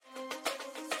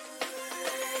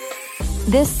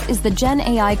This is the Gen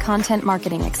AI Content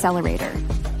Marketing Accelerator,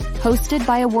 hosted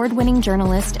by award-winning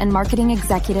journalist and marketing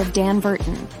executive Dan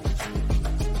Burton.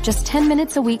 Just 10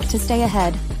 minutes a week to stay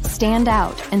ahead, stand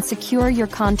out, and secure your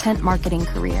content marketing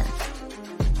career.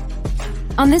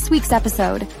 On this week's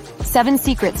episode, 7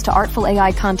 secrets to artful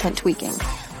AI content tweaking.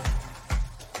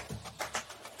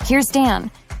 Here's Dan.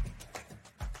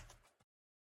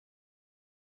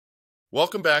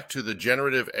 Welcome back to the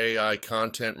Generative AI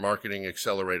Content Marketing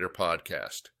Accelerator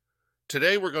podcast.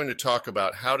 Today we're going to talk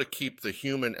about how to keep the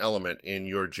human element in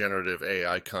your generative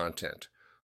AI content.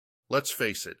 Let's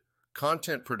face it,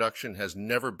 content production has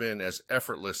never been as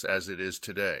effortless as it is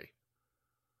today.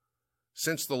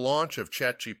 Since the launch of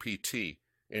ChatGPT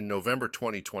in November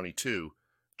 2022,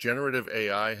 generative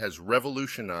AI has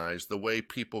revolutionized the way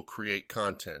people create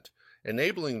content,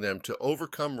 enabling them to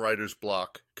overcome writer's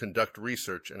block, conduct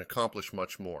research, and accomplish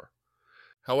much more.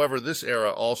 However, this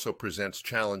era also presents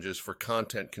challenges for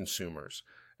content consumers,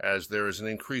 as there is an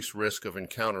increased risk of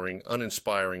encountering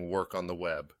uninspiring work on the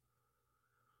web.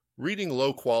 Reading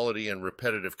low-quality and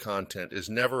repetitive content is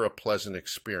never a pleasant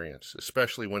experience,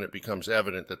 especially when it becomes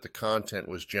evident that the content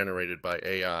was generated by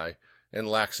AI and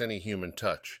lacks any human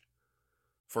touch.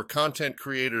 For content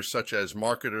creators such as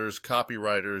marketers,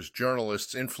 copywriters,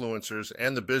 journalists, influencers,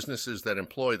 and the businesses that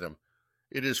employ them,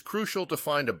 it is crucial to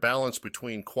find a balance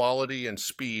between quality and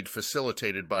speed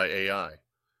facilitated by AI.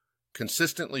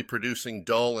 Consistently producing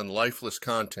dull and lifeless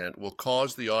content will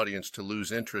cause the audience to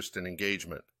lose interest and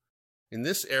engagement. In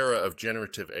this era of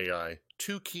generative AI,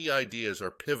 2 key ideas are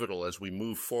pivotal as we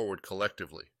move forward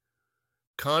collectively.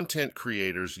 Content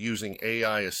creators using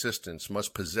AI assistants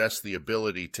must possess the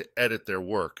ability to edit their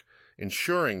work,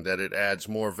 ensuring that it adds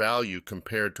more value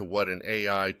compared to what an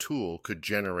AI tool could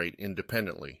generate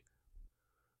independently.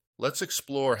 Let's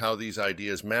explore how these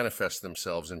ideas manifest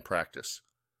themselves in practice.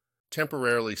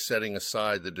 Temporarily setting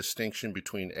aside the distinction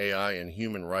between AI and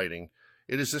human writing,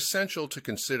 it is essential to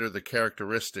consider the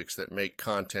characteristics that make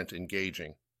content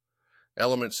engaging.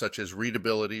 Elements such as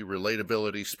readability,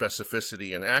 relatability,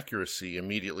 specificity, and accuracy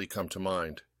immediately come to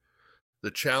mind.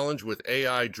 The challenge with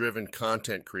AI-driven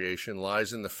content creation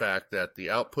lies in the fact that the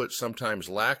output sometimes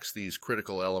lacks these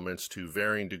critical elements to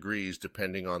varying degrees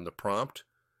depending on the prompt,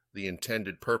 the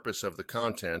intended purpose of the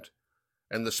content,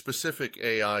 and the specific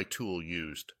AI tool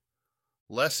used.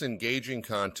 Less engaging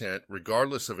content,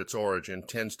 regardless of its origin,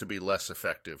 tends to be less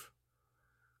effective.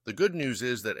 The good news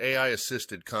is that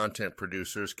AI-assisted content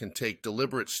producers can take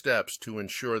deliberate steps to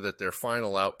ensure that their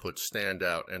final outputs stand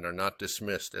out and are not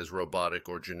dismissed as robotic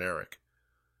or generic.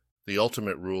 The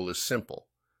ultimate rule is simple.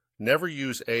 Never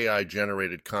use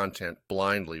AI-generated content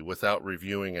blindly without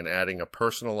reviewing and adding a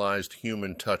personalized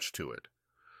human touch to it.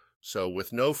 So,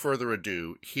 with no further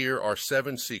ado, here are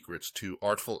 7 secrets to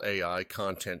artful AI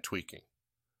content tweaking.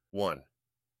 1.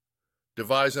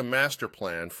 Devise a master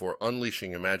plan for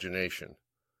unleashing imagination.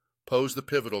 Pose the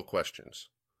pivotal questions.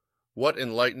 What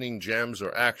enlightening gems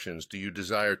or actions do you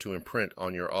desire to imprint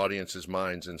on your audience's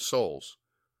minds and souls?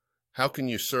 How can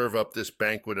you serve up this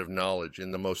banquet of knowledge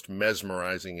in the most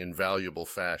mesmerizing, invaluable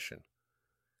fashion?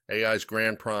 AI's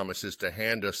grand promise is to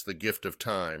hand us the gift of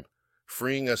time,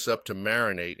 freeing us up to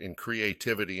marinate in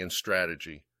creativity and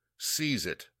strategy. Seize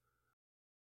it.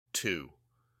 2.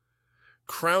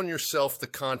 Crown yourself the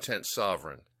content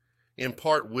sovereign.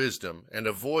 Impart wisdom and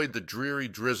avoid the dreary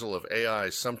drizzle of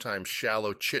AI's sometimes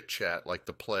shallow chit-chat like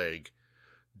the plague.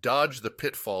 Dodge the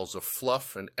pitfalls of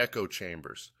fluff and echo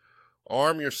chambers.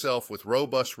 Arm yourself with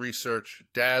robust research,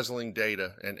 dazzling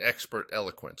data, and expert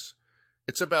eloquence.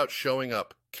 It's about showing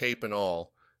up, cape and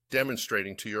all,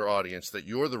 demonstrating to your audience that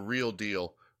you're the real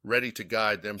deal, ready to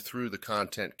guide them through the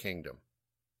content kingdom.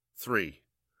 3.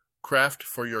 Craft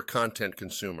for your content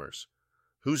consumers.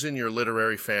 Who's in your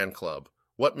literary fan club?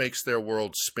 What makes their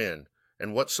world spin,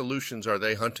 and what solutions are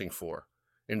they hunting for?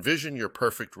 Envision your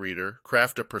perfect reader,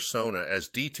 craft a persona as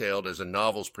detailed as a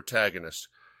novel's protagonist,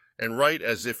 and write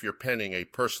as if you're penning a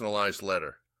personalized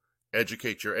letter.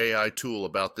 Educate your AI tool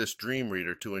about this dream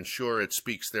reader to ensure it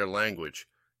speaks their language,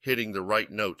 hitting the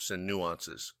right notes and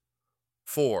nuances.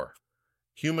 4.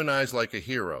 Humanize like a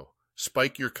hero.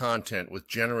 Spike your content with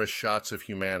generous shots of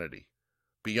humanity.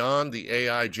 Beyond the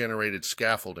AI-generated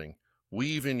scaffolding,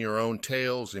 weave in your own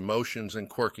tales, emotions, and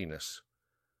quirkiness.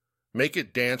 Make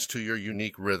it dance to your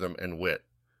unique rhythm and wit.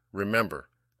 Remember,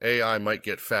 AI might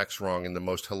get facts wrong in the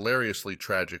most hilariously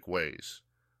tragic ways,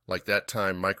 like that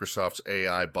time Microsoft's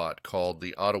AI bot called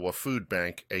the Ottawa Food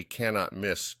Bank a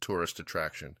cannot-miss tourist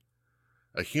attraction.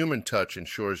 A human touch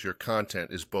ensures your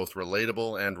content is both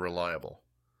relatable and reliable.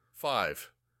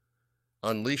 5.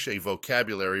 Unleash a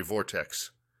vocabulary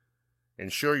vortex.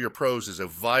 Ensure your prose is a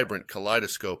vibrant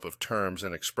kaleidoscope of terms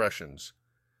and expressions.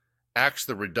 Axe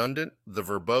the redundant, the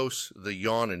verbose, the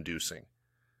yawn-inducing.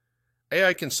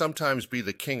 AI can sometimes be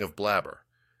the king of blabber.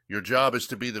 Your job is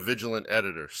to be the vigilant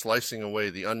editor, slicing away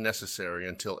the unnecessary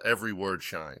until every word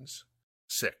shines.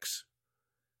 6.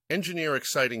 Engineer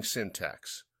exciting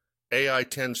syntax. AI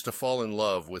tends to fall in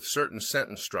love with certain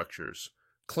sentence structures,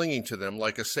 clinging to them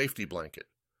like a safety blanket.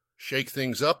 Shake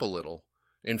things up a little,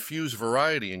 infuse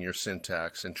variety in your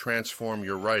syntax, and transform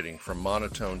your writing from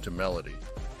monotone to melody,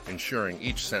 ensuring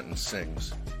each sentence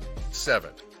sings.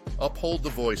 7. Uphold the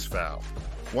voice vow.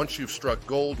 Once you've struck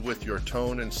gold with your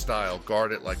tone and style,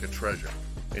 guard it like a treasure.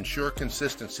 Ensure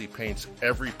consistency paints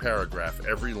every paragraph,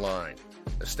 every line,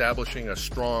 establishing a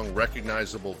strong,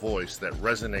 recognizable voice that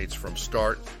resonates from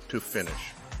start to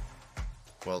finish.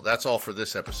 Well, that's all for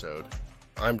this episode.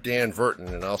 I'm Dan Verton,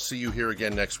 and I'll see you here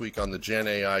again next week on the Gen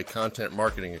AI Content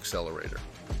Marketing Accelerator.